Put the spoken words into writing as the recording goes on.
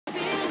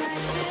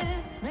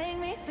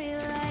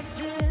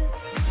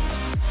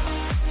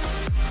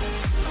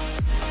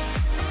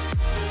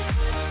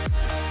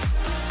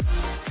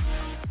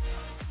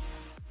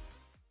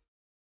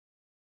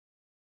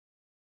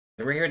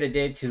We're here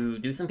today to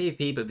do some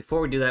PvP, but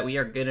before we do that, we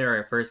are getting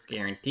our first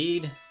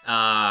guaranteed.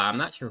 I'm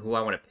not sure who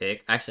I want to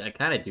pick. Actually, I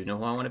kind of do know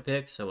who I want to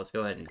pick, so let's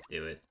go ahead and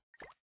do it.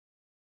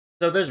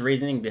 So there's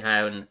reasoning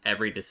behind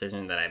every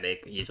decision that I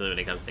make, usually when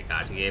it comes to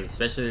gacha games,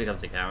 especially when it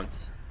comes to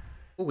counts.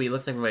 Ooh, it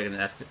looks like we're going to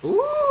ask...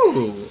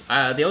 Ooh!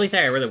 The only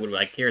thing I really would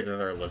like here is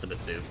another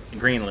Elizabeth dupe. A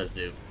green Liz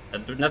dupe.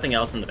 Nothing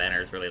else in the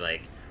banner is really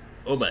like,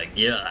 oh my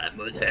god,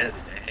 what's happening?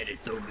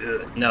 It's so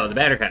good. No, the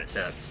banner kind of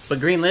sucks.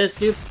 But green Liz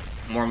dupes,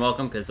 more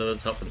welcome, because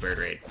those help with the bird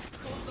raid.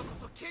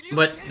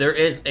 But there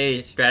is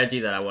a strategy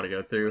that I want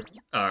to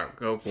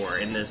go for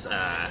in this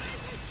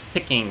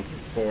picking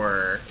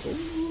for...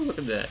 Ooh, look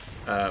at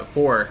that.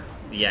 For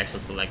the actual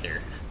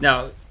selector.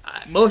 Now,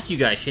 most of you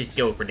guys should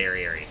go for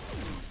Dairy.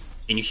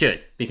 And you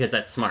should, because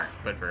that's smart.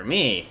 But for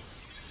me...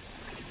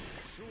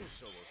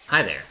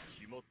 Hi there.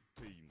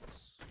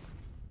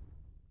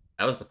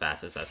 That was the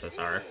fastest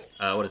SSR.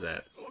 What is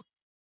that?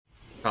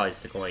 Probably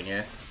just a coin,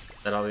 yeah?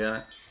 Is that all we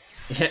got?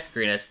 Yeah,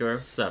 Green Escort.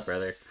 What's up,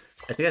 brother?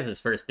 I think that's his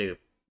first dupe.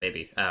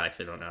 Maybe. I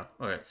actually don't know.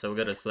 Okay, so we'll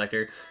go to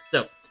selector.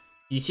 So,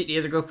 you should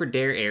either go for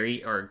Dare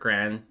Airy or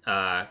Grand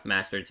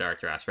Master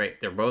Zartras,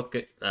 right? They're both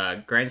good.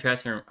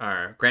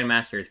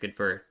 Grandmaster is good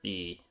for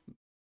the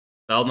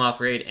Belmoth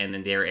raid, and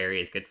then Dare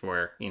Airy is good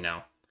for, you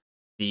know,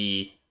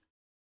 the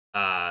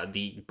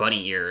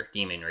Bunny Ear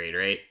Demon raid,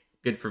 right?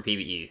 Good for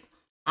PvE.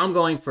 I'm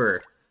going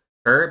for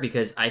her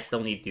because I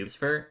still need dupes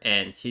for her,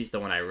 and she's the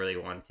one I really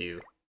want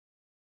to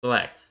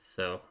select.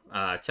 So,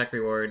 check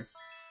reward.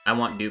 I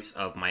want dupes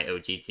of my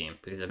OG team,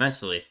 because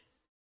eventually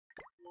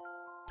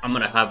I'm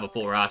gonna have a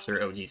full roster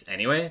of OGs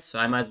anyway, so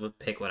I might as well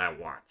pick what I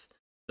want. So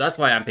that's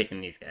why I'm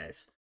picking these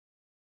guys. If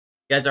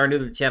you guys are new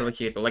to the channel, make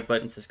sure you hit the like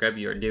button, subscribe if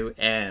you are new,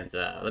 and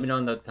let me know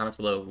in the comments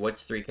below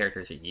which 3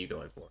 characters are you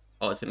going for.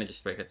 Oh, it's gonna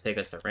just take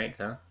us to rank,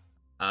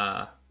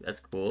 huh? That's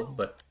cool,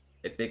 but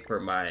I think for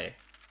my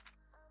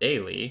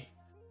daily,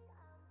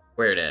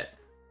 where it at?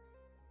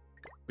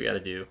 We gotta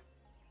do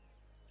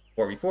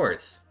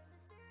 4v4s.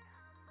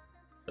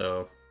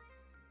 So,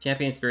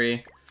 Champions 3.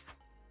 I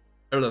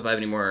don't know if I have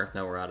any more.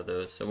 No, we're out of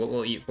those. So what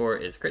we'll eat for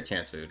is crit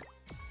chance food.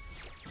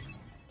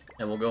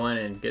 And we'll go in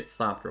and get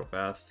stomped real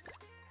fast.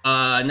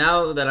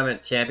 Now that I'm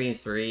at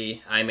Champions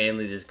 3, I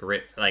mainly just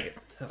grip, like,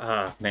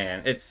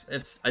 man, it's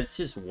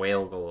just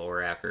whale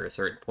galore after a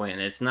certain point,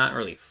 and it's not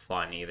really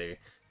fun either.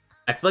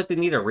 I feel like they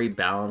need to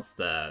rebalance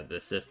the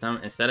system.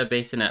 Instead of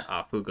basing it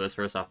off who goes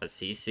first off of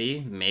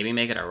CC, maybe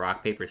make it a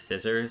rock, paper,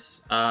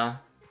 scissors,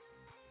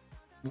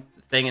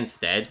 thing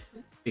instead.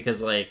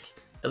 Because, like,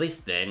 at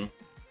least then,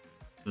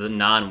 the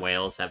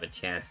non-whales have a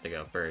chance to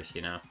go first,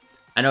 you know?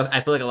 I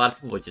feel like a lot of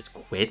people would just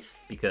quit,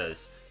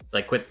 because,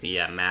 like, quit the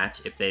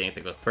match if they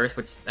didn't go first,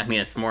 which, I mean,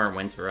 it's more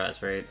wins for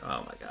us, right?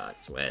 Oh my god,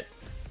 sweat.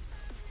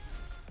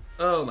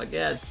 Oh my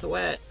god,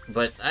 sweat.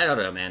 But, I don't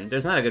know, man.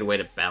 There's not a good way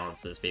to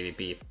balance this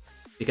PvP,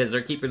 because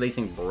they keep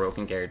releasing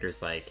broken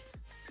characters, like,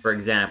 for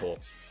example,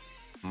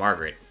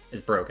 Margaret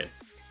is broken.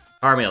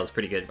 Carmel is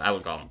pretty good, I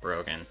would call him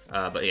broken.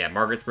 But yeah,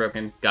 Margaret's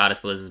broken,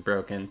 Goddess Liz is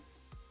broken.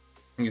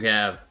 You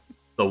have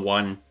the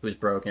one who's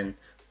broken.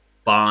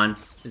 Bond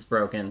is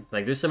broken.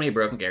 Like, there's so many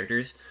broken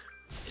characters.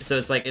 So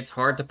it's like, it's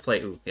hard to play.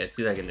 Ooh, yeah,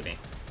 do that again to me.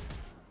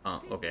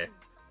 Oh, okay.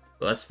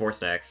 Well, that's 4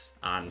 stacks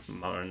on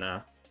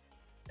Mona.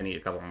 I need a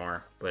couple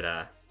more.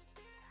 But,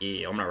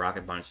 yeah, I'm gonna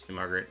rocket punch to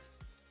Margaret.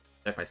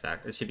 Stack by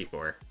stack. This should be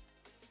 4.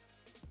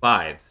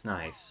 5.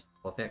 Nice.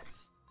 Well picked.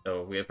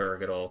 So we have our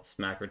good old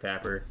smacker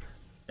tapper.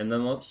 And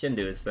then we'll Shin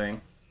do his thing.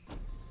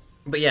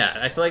 But yeah,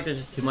 I feel like there's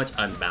just too much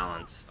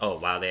unbalance. Oh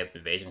wow, they have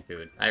evasion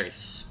food. I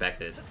respect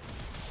it.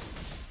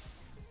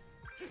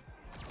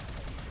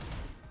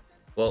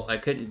 Well, I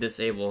couldn't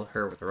disable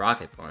her with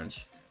rocket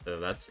punch,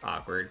 so that's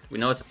awkward. We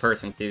know it's a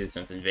person too,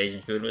 since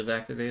invasion food was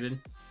activated.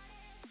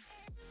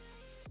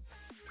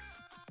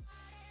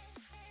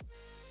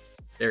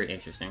 Very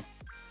interesting.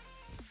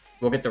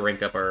 We'll get the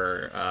rank up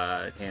our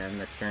hand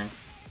next turn.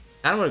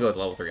 I don't want to go with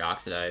level 3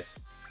 Oxidize.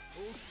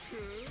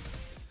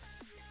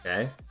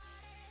 Okay.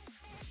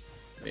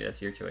 I mean,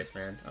 that's your choice,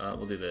 man.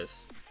 We'll do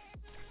this.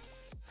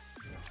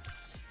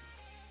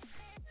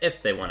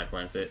 If they want to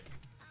cleanse it,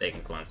 they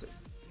can cleanse it.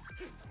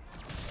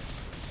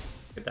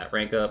 Get that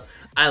rank up.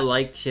 I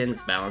like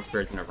Shin's balance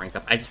version of rank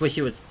up. I just wish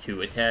it was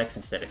 2 attacks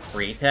instead of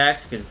 3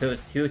 attacks, because if it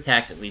was 2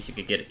 attacks, at least you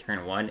could get it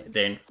turn 1,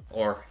 then,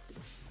 or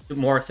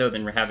more so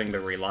than having to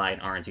rely on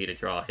RNG to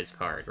draw his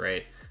card,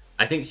 right?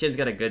 I think Shin's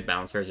got a good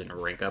balance version of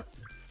rank up.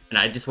 And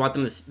I just want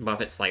them to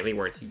buff it slightly,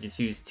 where it's you just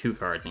use 2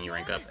 cards and you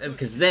rank up.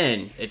 Because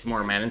then, it's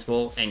more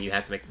manageable, and you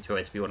have to make the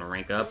choice if you want to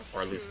rank up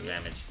or lose the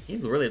damage. He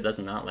really does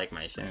not like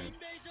my Shin.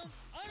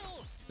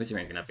 Who's he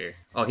ranking up here?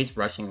 Oh, he's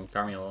rushing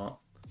Carmel a lot.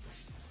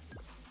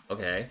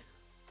 Okay.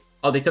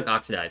 Oh, they took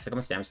Oxidize. Look how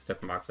much damage they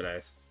took from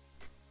Oxidize.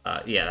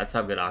 Yeah, that's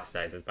how good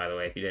Oxidize is, by the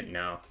way, if you didn't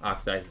know.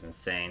 Oxidize is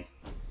insane.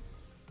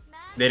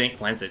 They didn't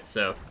cleanse it,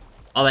 so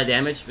all that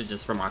damage was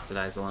just from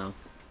Oxidize alone.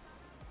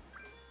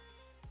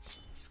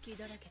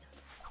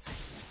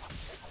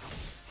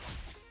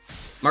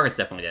 Margaret's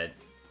definitely dead.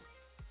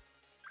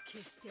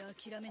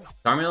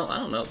 Carmel, I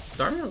don't know.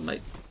 Carmel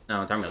might...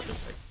 No, Carmel's good.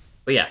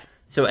 But yeah,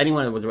 So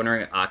anyone that was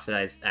wondering what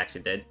Oxidized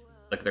actually did,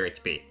 look at their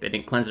HP. They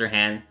didn't cleanse their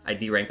hand, I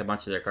deranked a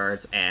bunch of their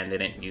cards, and they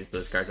didn't use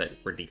those cards that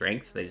were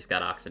deranked, so they just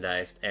got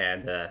Oxidized,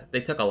 and they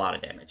took a lot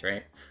of damage,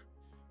 right?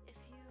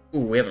 Ooh,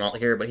 we have an ult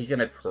here, but he's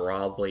gonna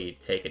probably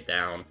take it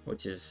down,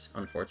 which is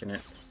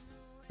unfortunate.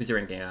 Who's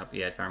ranking up?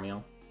 Yeah, it's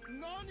Armiel.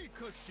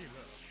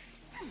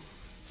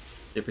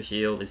 Super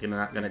Shield, he's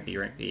not gonna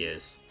derank, he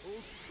is.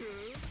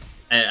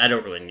 And I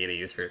don't really need to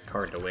use her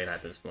card to win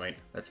at this point,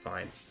 that's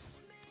fine.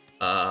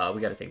 We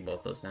gotta take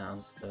both those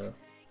down, so...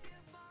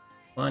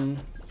 1...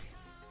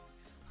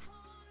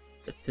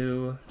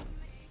 2...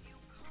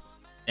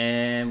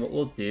 And what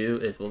we'll do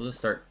is we'll just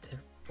start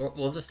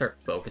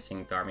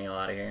focusing Darmiel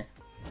out of here.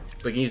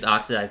 We can use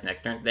Oxidize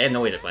next turn. They have no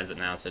way to cleanse it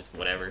now, so it's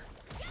whatever.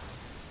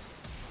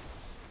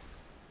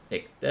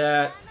 Take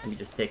that. Let me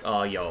just take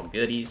all y'all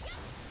goodies.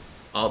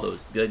 All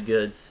those good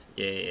goods.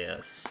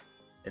 Yes.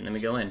 And then we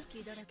go in.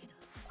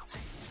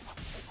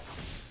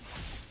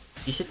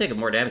 He should take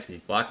more damage because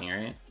he's blocking,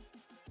 right?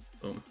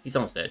 Boom. He's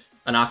almost dead.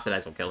 An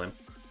Oxidize will kill him.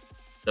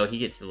 So he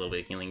gets a little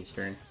bit of healing each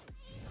turn.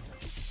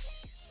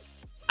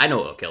 I know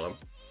it'll kill him.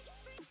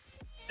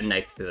 A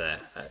knife to the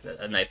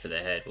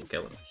head will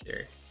kill him,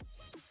 sure.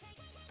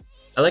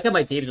 I like how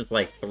my team's just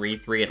like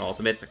 3-3 and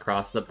ultimates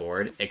across the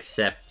board,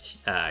 except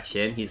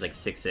Shin. He's like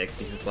 6-6.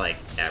 He's just like,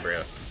 yeah,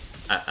 bro.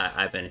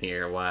 I've been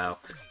here a while.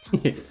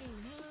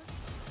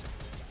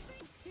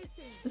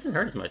 Doesn't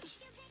hurt as much.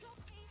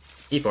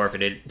 He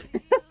forfeited.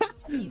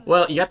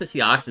 Well, you got to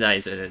see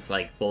Oxidize and its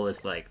like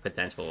fullest like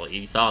potential.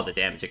 You saw the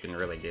damage it can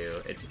really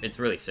do. It's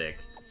really sick.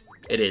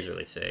 It is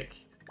really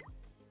sick.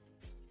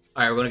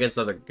 Alright, we're going against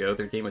another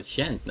Gother team with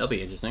Shin. That'll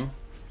be interesting.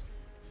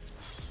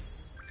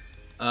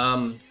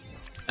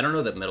 I don't know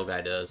what that middle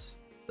guy does.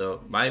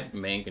 So my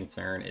main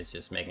concern is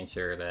just making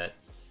sure that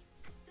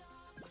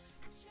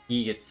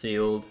he gets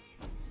sealed.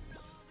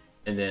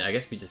 And then I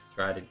guess we just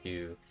try to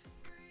do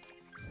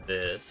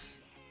this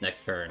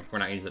next turn. We're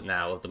not using it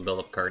now. We'll let them build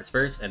up cards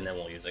first, and then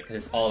we'll use it. Because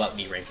it's all about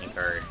me ranking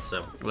cards.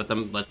 So let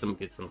them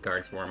get some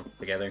cards for them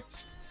together.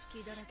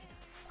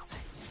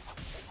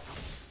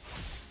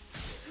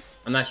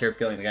 I'm not sure if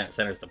killing the guy in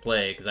center is the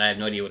play, because I have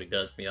no idea what he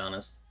does, to be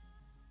honest.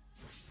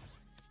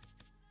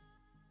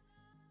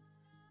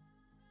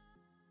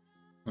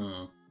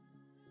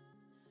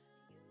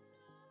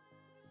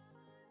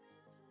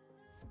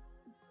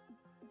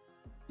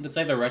 Looks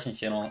like they're rushing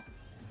Shin ult,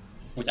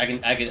 which I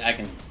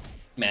can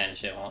manage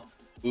Shin ult.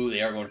 Ooh,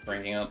 they are going for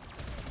ranking up.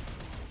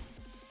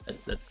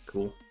 That's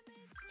cool.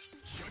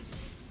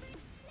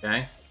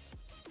 Okay.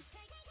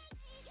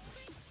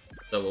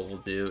 So what we'll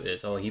do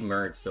is, oh, he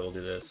merged, so we'll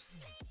do this.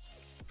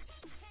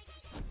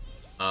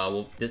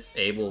 We'll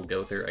disable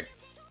Gother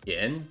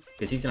again,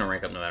 because he's gonna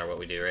rank up no matter what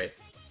we do, right?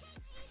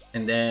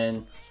 And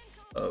then,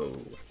 oh.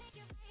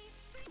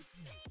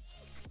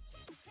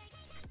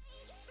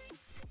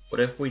 What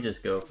if we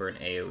just go for an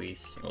AoE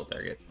single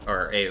target?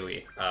 Or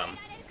AoE,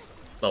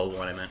 level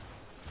 1 I meant.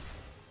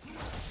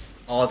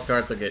 All its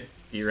cards will get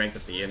deranked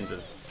at the end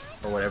of,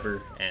 or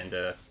whatever, and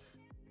they'll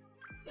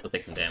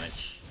take some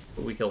damage.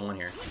 But we kill one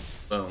here.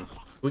 Boom.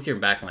 Who's your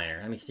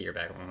backliner? Let me see your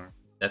backliner.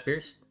 Death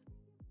Pierce?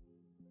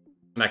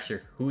 I'm not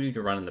sure who do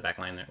you run in the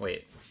backline there.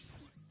 Wait.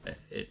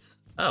 It's...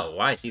 Oh,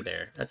 why is he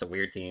there? That's a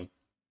weird team.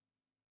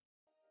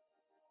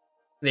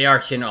 They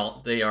are Shin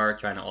ult. They are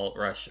trying to ult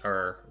rush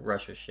or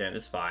rush with Shin.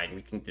 It's fine.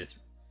 We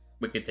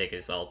could take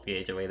his ult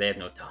gauge away. They have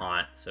no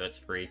taunt, so it's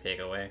free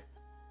takeaway.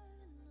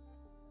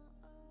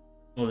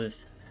 We'll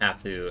just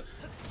have to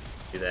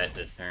do that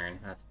this turn.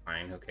 That's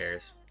fine. Who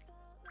cares?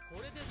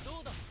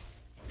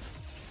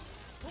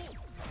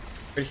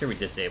 Pretty sure we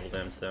disabled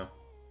him, so.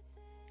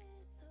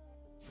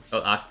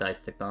 Oh, Oxidize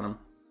ticked on him.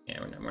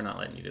 Yeah, we're not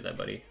letting you do that,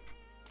 buddy.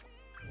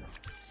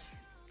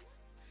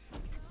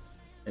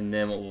 And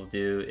then what we'll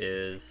do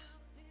is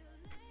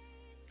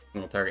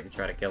we'll target and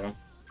try to kill him.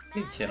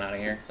 Get Shin out of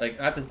here. Like,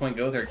 at this point,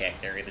 Gother can't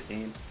carry the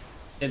team.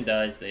 Shin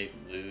does, they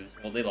lose.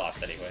 Well, they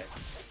lost anyway.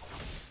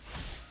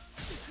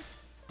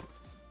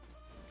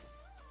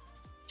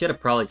 Should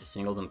have probably just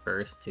singled him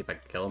first, see if I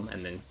could kill him,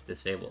 and then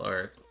disable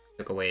or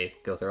took away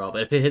Gother ult.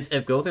 But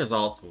if Gother's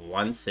ult's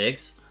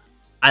 1-6,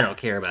 I don't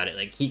care about it.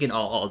 Like, he can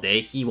ult all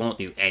day, he won't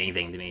do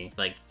anything to me.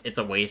 Like, it's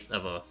a waste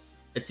of a...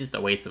 It's just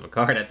a waste of a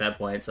card at that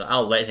point, so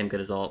I'll let him get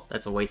his ult.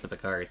 That's a waste of a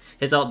card.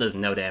 His ult does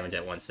no damage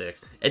at 1-6.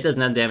 It does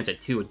no damage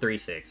at 2 or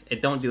 3-6.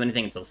 It don't do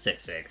anything until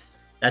 6-6.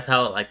 That's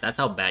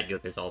how bad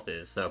Gother's ult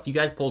is. So if you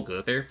guys pull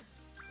Gother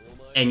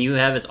and you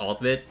have his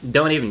ultimate,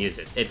 don't even use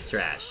it. It's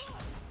trash.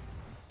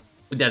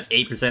 It does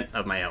 8%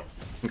 of my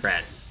health.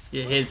 Congrats.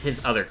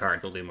 His other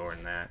cards will do more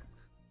than that.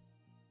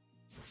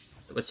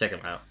 Let's check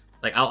him out.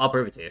 Like, I'll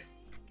prove it to you.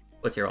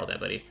 What's your ult at,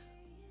 buddy?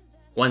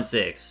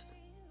 1-6.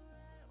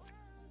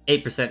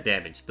 8%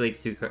 damage.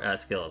 Deletes 2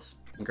 skills.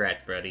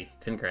 Congrats, buddy.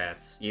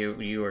 Congrats.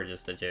 You are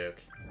just a joke.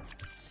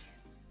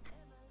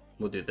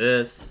 We'll do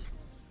this.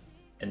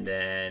 And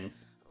then...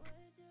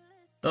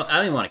 No, I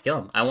don't even want to kill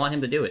him. I want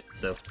him to do it,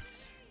 so...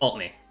 Ult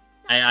me.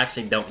 I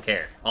actually don't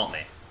care. Ult me.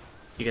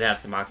 You could have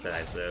some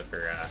Oxidize, though,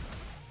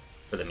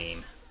 for the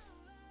meme.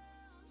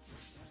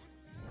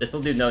 This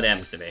will do no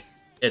damage to me.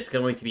 It's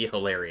going to be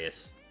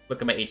hilarious.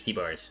 Look at my HP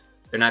bars.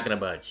 They're not gonna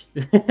budge.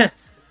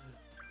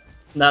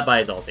 Not by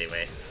his ult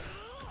anyway.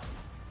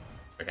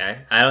 Okay,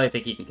 I don't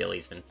think he can kill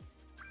Easton.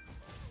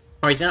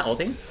 Oh, he's not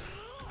ulting?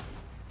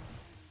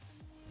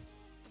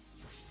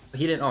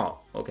 He didn't ult.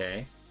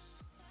 Okay.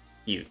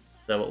 Cute.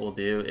 So what we'll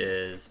do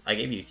is... I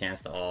gave you a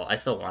chance to ult. I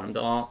still want him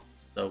to ult.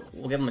 So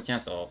we'll give him a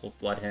chance to ult. We'll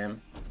flood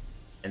him.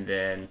 And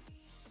then...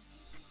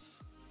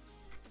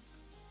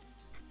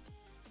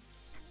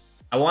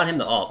 I want him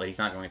to ult, but he's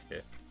not going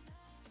to.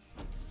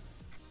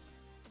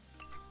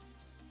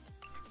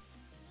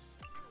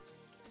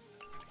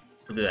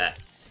 We'll do that.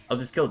 I'll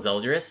just kill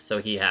Zeldris,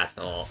 so he has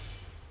to ult.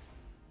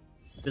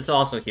 This will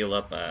also heal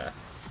up,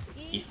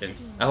 Easton.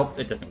 I hope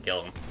it doesn't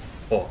kill him.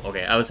 Oh,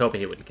 okay. I was hoping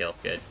he wouldn't kill.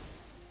 Good.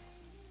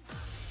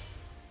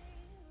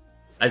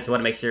 I just want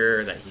to make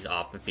sure that he's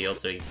off the field,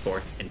 so he's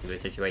forced into a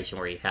situation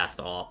where he has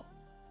to ult.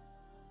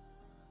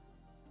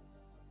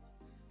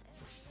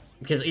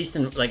 Because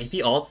Easton, like, if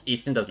he ults,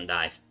 Easton doesn't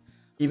die.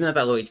 Even at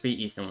that low HP,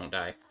 Easton won't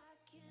die.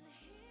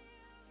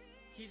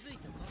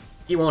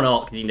 He won't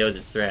ult because he knows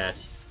it's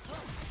trash.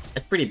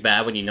 That's pretty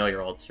bad when you know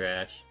your ult's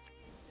trash.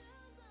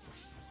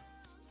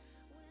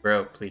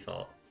 Bro, please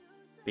ult.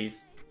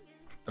 Please.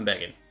 I'm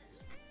begging.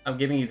 I'm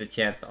giving you the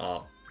chance to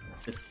ult.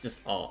 Just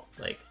ult.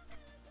 Like,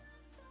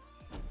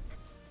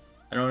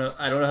 I don't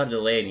know how to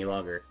delay any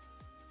longer.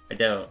 I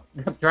don't.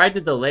 I've tried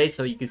to delay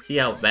so you can see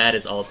how bad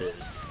his ult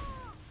is.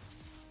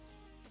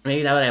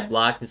 Maybe now that I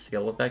block his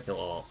skill effect, he'll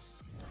ult.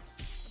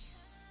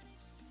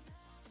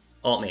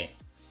 Ult me.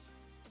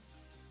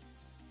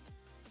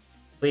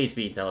 Please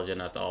be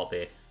intelligent enough to ult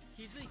me.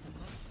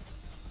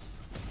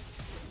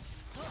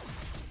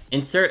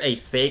 Insert a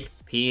fake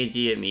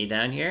PNG at me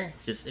down here,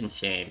 just in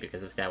shame,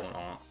 because this guy won't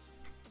ult.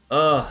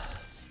 Ugh.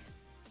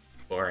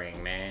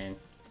 Boring, man.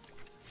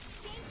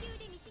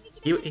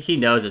 He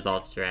knows his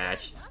ult's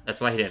trash.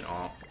 That's why he didn't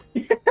ult.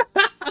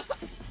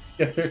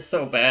 They're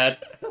so bad.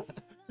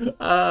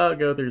 Oh,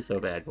 Gother's so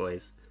bad,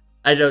 boys.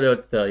 I don't know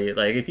what to tell you.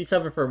 Like, if you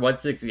suffer from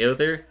 1-6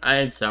 Gother, I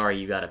am sorry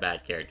you got a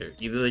bad character.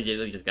 You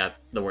literally just got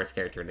the worst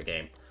character in the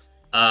game.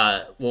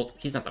 Well,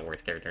 he's not the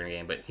worst character in the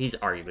game, but he's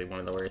arguably one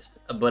of the worst.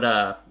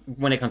 But,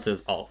 when it comes to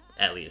his ult,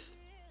 at least.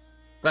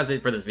 That's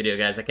it for this video,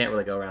 guys. I can't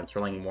really go around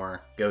trolling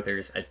more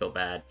Gothers. I'd feel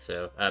bad.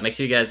 So, make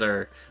sure you guys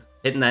are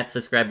hitting that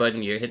subscribe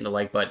button, you're hitting the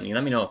like button. You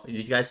let me know, did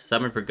you guys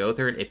summon for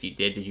Gother? If you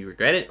did you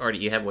regret it? Or do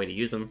you have a way to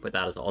use them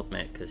without his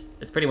ultimate? Because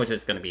it's pretty much what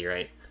it's going to be,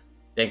 right?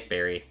 Thanks,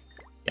 Barry.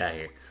 Get out of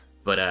here.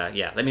 But,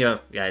 yeah, let me know,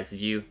 guys. Did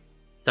you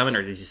summon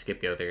or did you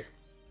skip Gother?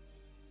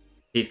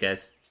 Peace,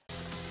 guys.